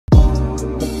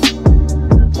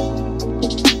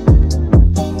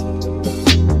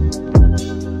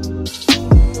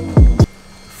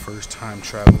First time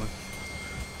traveling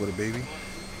with a baby.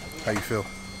 How you feel?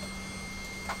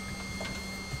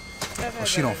 Well,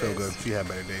 she don't feel good. She had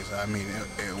better days. I mean,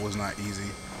 it was not easy.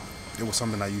 It was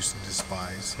something I used to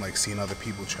despise, like seeing other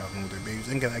people traveling with their babies.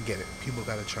 And I get it. People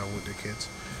gotta travel with their kids.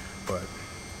 But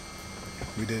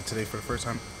we did it today for the first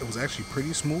time. It was actually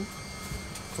pretty smooth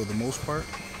for the most part.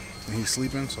 And he's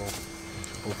sleeping, so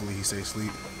hopefully he stays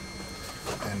asleep.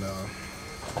 And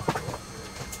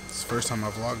it's the first time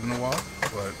I've vlogged in a while,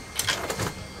 but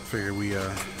I figured we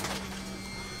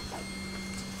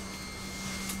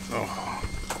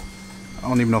I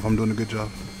don't even know if I'm doing a good job.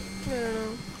 I don't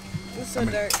know. It's so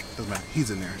dark. Doesn't matter. He's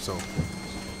in there, so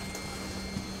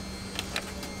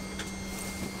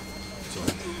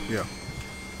yeah,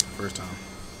 first time.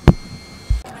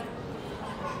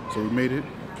 So we made it.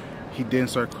 He didn't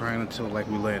start crying until like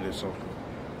we landed, so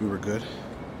we were good.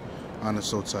 Anna's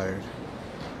so tired.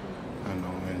 I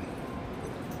know, man.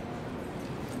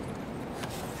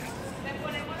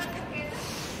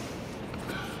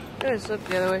 I'm gonna slip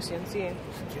the other way so you can see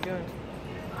what you're doing.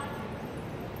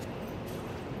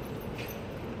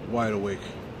 Wide awake.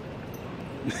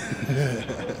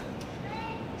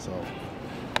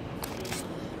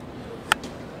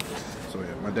 So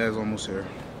yeah, my dad's almost here,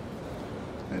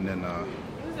 and then Those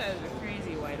eyes are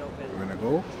crazy wide open. we're gonna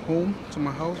go home to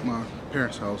my house, my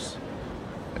parents' house,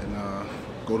 and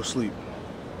go to sleep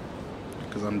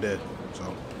because I'm dead.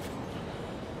 So,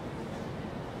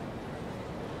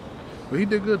 but he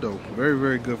did good though, very,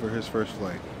 very good for his first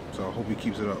flight. So I hope he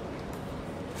keeps it up.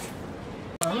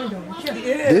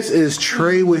 This is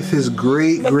Trey with his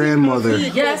great grandmother.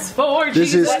 Yes, for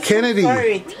This is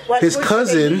Kennedy, his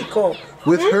cousin,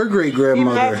 with her great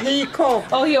grandmother.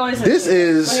 Oh, he always has This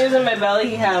is. when he was in my belly,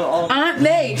 he had all. Aunt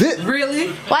May. Thi- Really?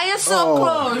 Why you so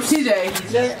close,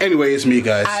 TJ? Anyway, it's me,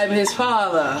 guys. I'm his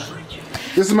father.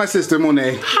 This is my sister,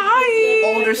 Monet.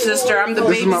 Hi. Older sister. I'm the This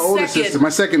baby is my older second. sister, my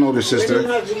second older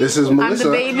sister. This is I'm Melissa,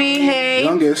 the baby. Hey.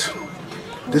 youngest.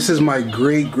 This is my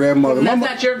great grandmother. That's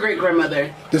not your great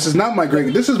grandmother. This is not my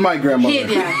great. This is my grandmother. Hear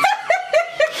that?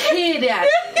 Hear that?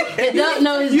 They don't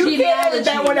know his genealogy. Edit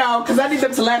that one out, because I need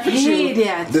them to laugh at Hear you.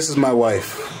 that? This is my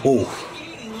wife. Oh,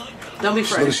 Don't be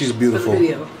friends. look, she's beautiful. For the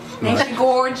video. Ain't she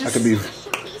gorgeous? I could be,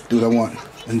 do what I want.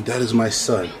 And that is my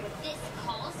son.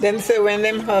 Them say when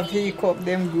them have hiccup,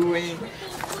 them go in.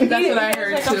 That's what I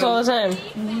heard Hiccups all too. the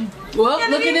time. Well,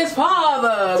 look at his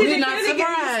father. We're not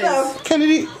surprised.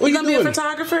 Kennedy, what You you gonna be a doing?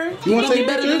 photographer? You want to take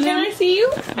better pictures? than Can I him? see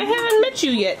you? I haven't met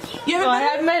you yet. You Well, I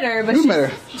haven't haven't met her, but You met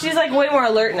her. she's like way more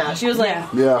alert now. She was like,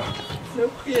 Yeah.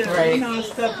 Yeah.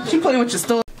 Right. She playing with your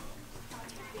story.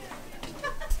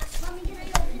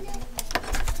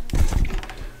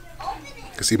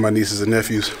 I can see my nieces and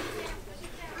nephews.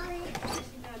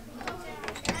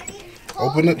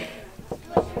 Open it.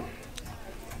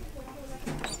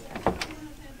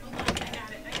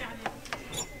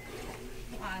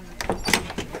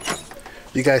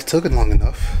 You guys took it long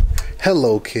enough.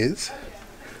 Hello, kids.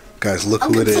 Guys, look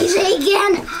who it is.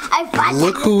 Again.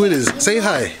 Look who it is. Say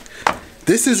hi.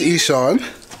 This is Ishan.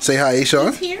 Say hi,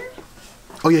 Ishan. Here?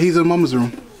 Oh yeah, he's in Mama's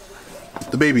room.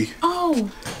 The baby.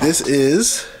 Oh. This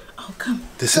is. Oh, come.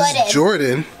 This is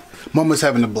Jordan. Mama's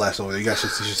having a blast over there. You guys should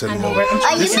send him over.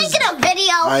 Are you making a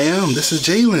video? I am. This is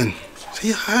Jalen.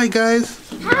 Say hi, guys.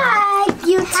 Hi,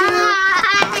 you too.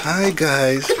 Hi. Hi,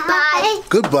 guys. Bye.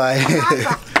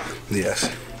 Goodbye.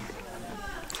 Yes.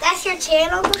 That's your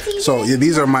channel, Lucy? So yeah,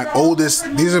 these are my oldest.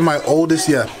 These are my oldest.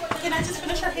 Yeah. Can I just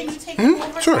finish her? Can you take it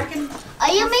over? Sure. So I can...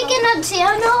 Are you making a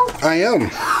channel? I am.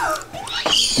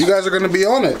 You guys are gonna be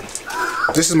on it.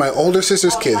 This is my older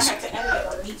sister's kids.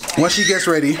 Once she gets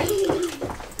ready,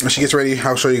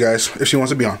 I'll show you guys if she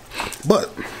wants to be on.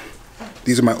 But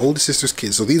these are my older sister's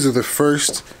kids. So these are the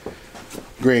first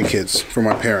grandkids for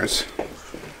my parents.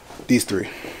 These three,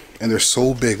 and they're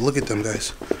so big. Look at them,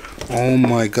 guys. Oh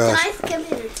my gosh. Guys, come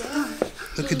here.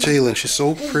 Look at Jalen. She's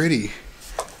so pretty.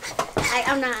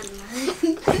 I'm not.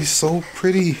 He's so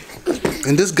pretty.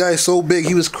 And this guy's so big.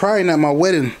 He was crying at my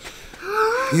wedding.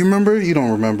 You remember? You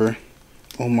don't remember.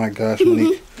 Oh my gosh,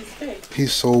 Monique.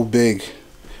 He's so big.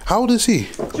 How old is he?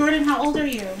 Jordan, how old are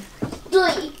you?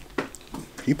 3.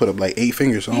 He put up like 8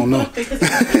 fingers. I don't know.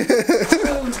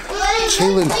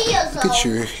 Jalen, look at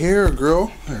your hair, girl.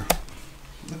 Here.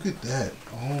 Look at that.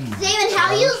 Oh my David,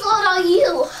 how old are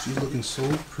you? She's looking so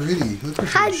pretty. Look at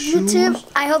Hi, her shoes. YouTube.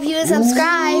 I hope you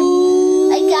subscribe.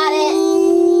 I got it.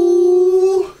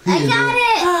 I got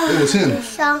it. It was him.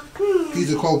 So,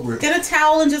 He's a culprit. Get a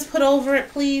towel and just put over it,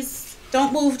 please.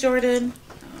 Don't move, Jordan.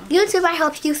 YouTube, I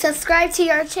hope you subscribe to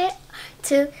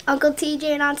to Uncle TJ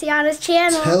and Auntie Anna's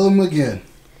channel. Tell them again.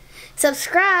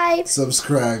 Subscribe.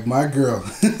 Subscribe, my girl.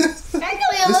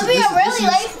 Actually, Olivia really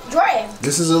likes Jordan.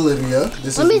 This is Olivia.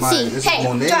 This Let me is see. This Hey, is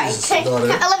Monet's Jordan. daughter.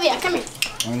 Hey, Olivia, come here.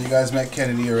 And you guys met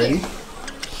Kennedy already.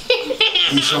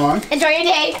 Eshawn. Enjoy your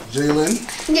day.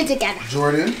 Jalen. Get together.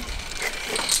 Jordan.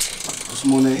 This is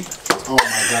Monet. Oh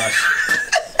my gosh.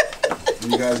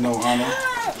 You guys know Anna.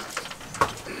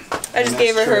 I just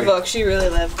gave her her book. She really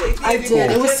loved it. I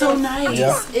did. It was so nice.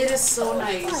 Yeah. It is so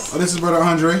nice. Oh, this is brother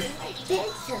Andre.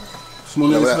 This is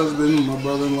Monet's husband, my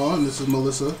brother-in-law, and this is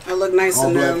Melissa. I look nice All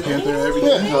in Black them. Panther,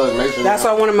 everything. That's why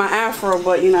I wanted my afro,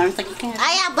 but you know, I was like, you can't.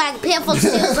 I got Black Panther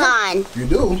shoes on. You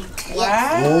do?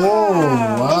 Wow. Oh,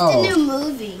 wow. It's a new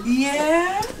movie.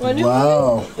 Yeah.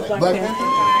 Wow. Black Panther.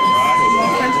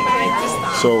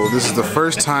 So this is the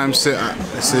first time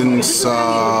since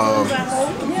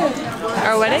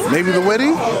Our wedding? maybe the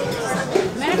wedding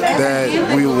that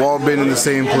we've all been in the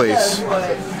same place.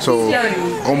 So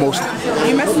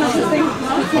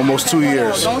almost 2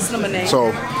 years.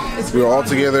 So we were all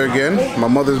together again. My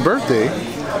mother's birthday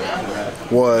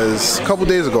was a couple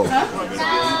days ago.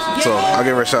 So I'll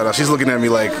give her a shout out. She's looking at me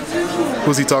like,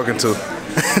 who's he talking to?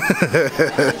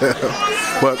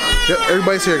 But yep,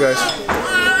 everybody's here, guys.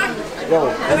 Yo,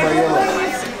 everybody yellow.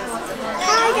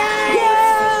 Hi guys.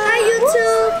 Hi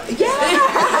YouTube.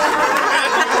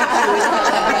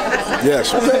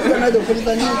 Yes. This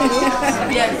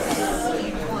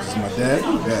is my dad.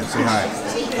 Dad, say hi.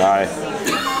 Hi.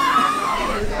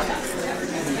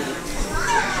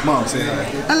 Mom, say hi.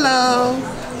 Hello.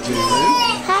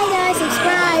 Hi guys,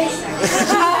 subscribe.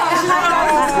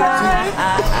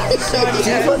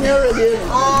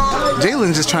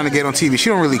 Jalen's just trying to get on TV. She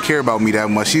don't really care about me that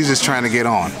much. She's just trying to get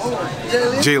on.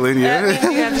 Jalen, That means yeah.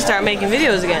 you have to start making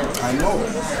videos again. I know.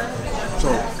 So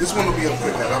this one will be up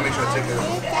quick. I'll make sure I take it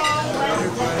out.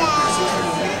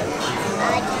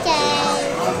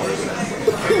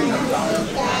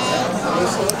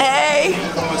 Hey.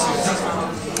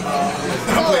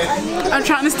 I'm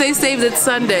trying to stay safe. It's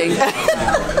Sunday.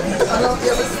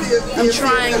 I'm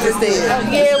trying to stay.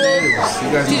 Yeah,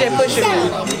 well, TJ, push it.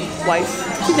 Wife.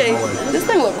 TJ, this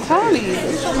thing look crummy.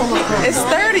 It's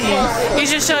 30. You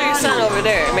should show your son over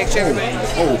there. Make sure everybody.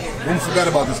 Oh, I forgot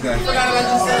about this guy.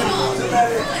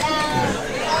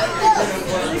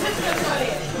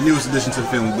 Newest addition to the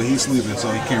family, but he's sleeping, so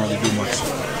he can't really do much.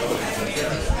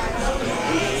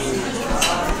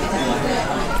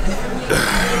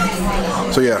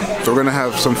 So yeah, so we're gonna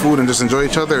have some food and just enjoy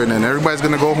each other, and then everybody's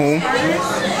gonna go home,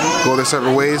 go their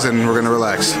separate ways, and we're gonna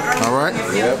relax. All right?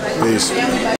 Yep. Peace.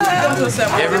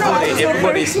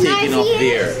 Everybody's taking off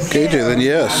there. Okay, Jalen.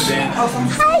 Yes.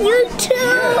 Hi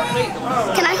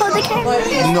YouTube. Can I hold the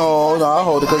camera? No, I'll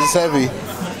hold it because it's heavy.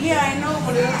 Yeah, I know,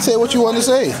 but it's Say what you want to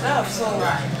say.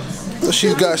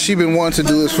 She's been wanting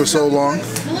to do this for so long.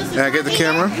 And I get the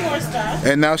camera,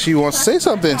 and now she wants to say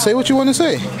something. Say what you want to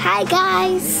say. Hi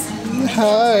guys.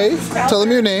 Hi. Tell them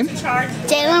your name.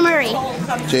 Jayla Marie.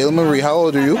 Jayla Marie. How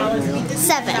old are you?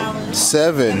 7.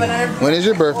 7. When is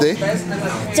your birthday?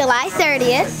 July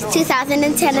 30th,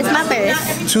 2010 is my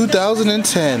birth.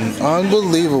 2010.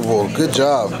 Unbelievable. Good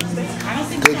job.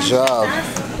 Good job.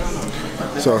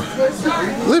 So,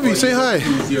 Livy, say hi.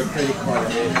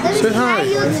 Say hi.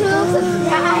 YouTube.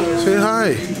 Hi. Say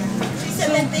hi.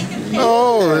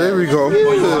 Oh, there we go.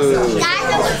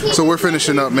 So we're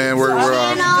finishing up, man. We're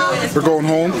going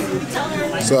home.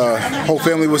 So whole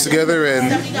family was together, and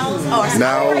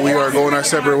now we are going our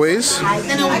separate ways.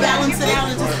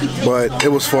 But it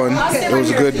was fun. It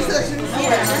was a good,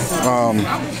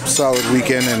 solid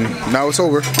weekend, and now it's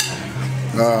over.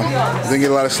 Didn't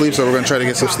get a lot of sleep, so we're gonna try to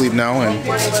get some sleep now. And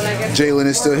Jalen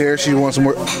is still here. She wants some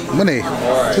more money.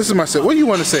 This is my set. What do you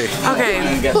want to say? okay.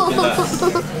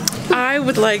 I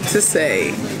would like to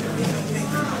say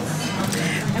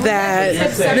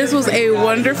that this was a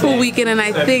wonderful weekend, and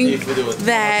I think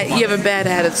that you have a bad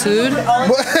attitude.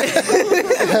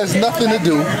 It has nothing to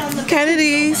do.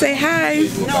 Kennedy, say hi.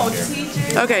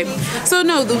 Okay, so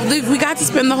no, we got to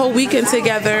spend the whole weekend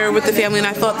together with the family, and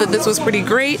I thought that this was pretty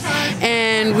great.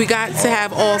 And we got to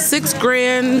have all 6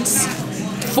 grands,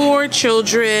 4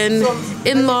 children,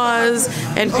 in-laws,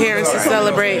 and parents to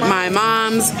celebrate my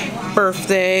mom's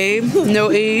birthday,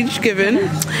 no age given.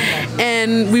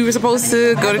 And we were supposed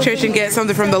to go to church and get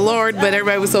something from the Lord, but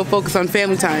everybody was so focused on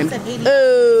family time.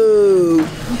 Oh.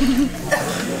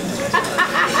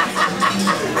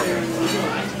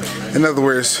 In other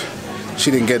words, she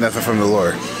didn't get nothing from the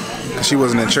Lord. She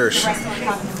wasn't in church.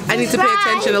 I need to pay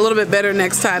attention a little bit better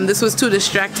next time. This was too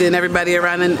distracting, everybody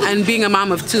around, and being a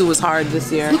mom of 2 was hard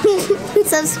this year.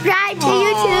 Subscribe to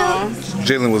YouTube.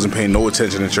 Jalen wasn't paying no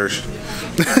attention in church.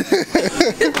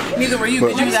 Neither were you,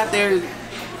 because you was out there.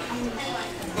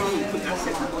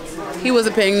 He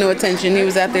wasn't paying no attention. He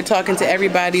was out there talking to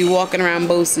everybody, walking around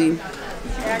Bosie.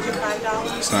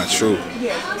 It's not true.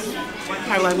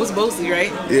 I'm like, what's Bosie,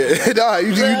 right? Yeah, nah,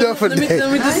 you done for Let me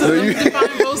that.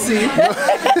 define Bosie.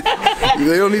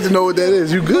 They don't need to know what that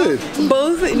is. You good?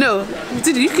 Bosie? No.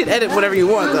 Dude, you can edit whatever you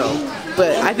want, though.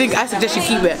 But I suggest you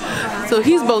keep it. So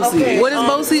he's Bosie. Okay, What is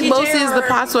Bosie? Bosie is the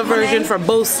patois version for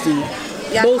boasty.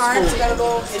 Boastful.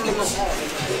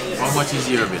 How much is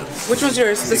your bill? Which one's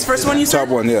yours? This first one you said? Top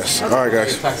one, yes. All right,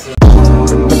 guys.